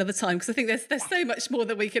come back another time? Because I think there's so much more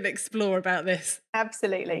that we can explore about this.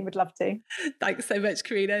 Absolutely. Would love to. Thanks so much,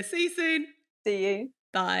 Corrina. See you soon. See you.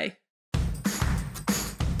 Bye.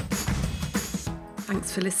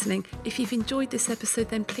 Thanks for listening. If you've enjoyed this episode,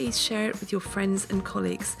 then please share it with your friends and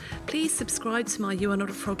colleagues. Please subscribe to my You Are Not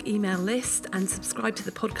a Frog email list and subscribe to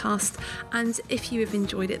the podcast. And if you have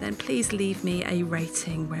enjoyed it, then please leave me a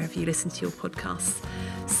rating wherever you listen to your podcasts.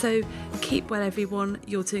 So keep well, everyone.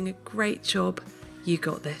 You're doing a great job. You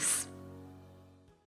got this.